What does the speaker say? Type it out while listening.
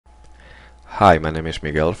Hi, my name is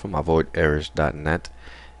Miguel from avoiderrors.net.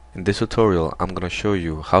 In this tutorial, I'm going to show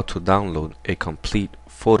you how to download a complete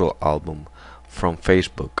photo album from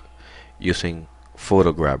Facebook using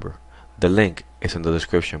Photograbber. The link is in the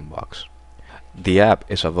description box. The app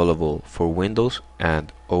is available for Windows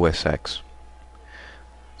and OS X.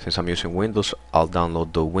 Since I'm using Windows, I'll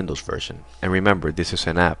download the Windows version. And remember, this is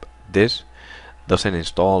an app. This doesn't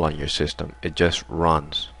install on your system, it just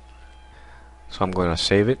runs. So I'm going to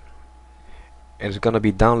save it. And it's going to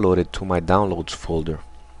be downloaded to my downloads folder.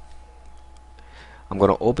 I'm going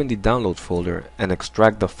to open the downloads folder and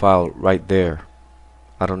extract the file right there.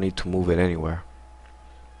 I don't need to move it anywhere.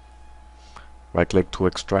 Right click to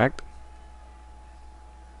extract.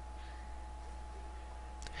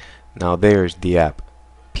 Now there's the app,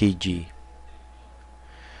 PG.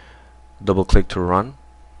 Double click to run.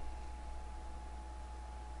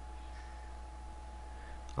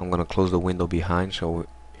 I'm going to close the window behind so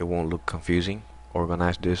it won't look confusing.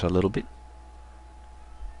 Organize this a little bit.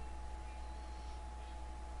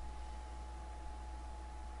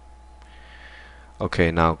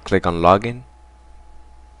 Okay, now click on login.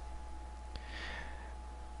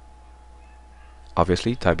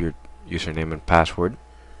 Obviously, type your username and password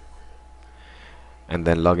and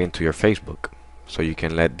then log into your Facebook so you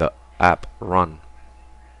can let the app run.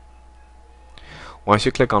 Once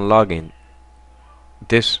you click on login,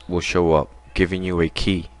 this will show up giving you a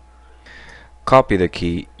key. Copy the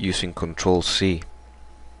key using Ctrl+C.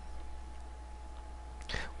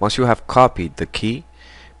 Once you have copied the key,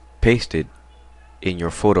 paste it in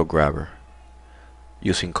your Photograbber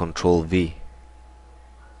using Ctrl+V.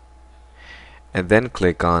 And then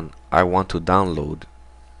click on I want to download.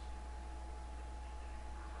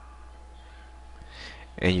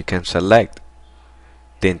 And you can select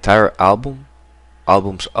the entire album,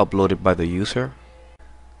 albums uploaded by the user,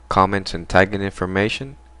 comments and tagging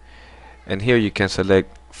information. And here you can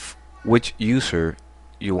select which user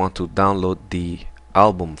you want to download the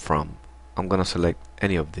album from. I'm gonna select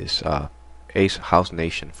any of this, Ace House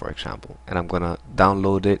Nation for example, and I'm gonna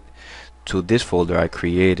download it to this folder I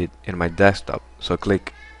created in my desktop. So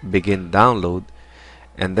click begin download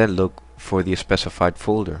and then look for the specified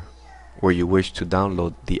folder where you wish to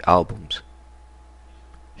download the albums.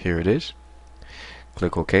 Here it is.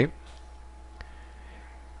 Click OK.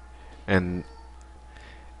 And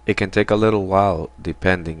it can take a little while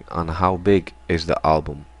depending on how big is the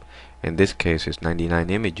album. In this case it's 99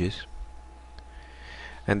 images.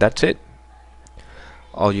 And that's it.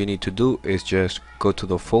 All you need to do is just go to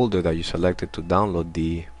the folder that you selected to download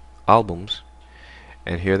the albums,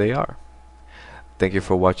 and here they are. Thank you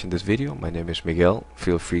for watching this video. My name is Miguel.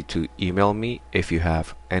 Feel free to email me if you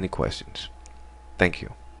have any questions. Thank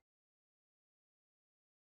you.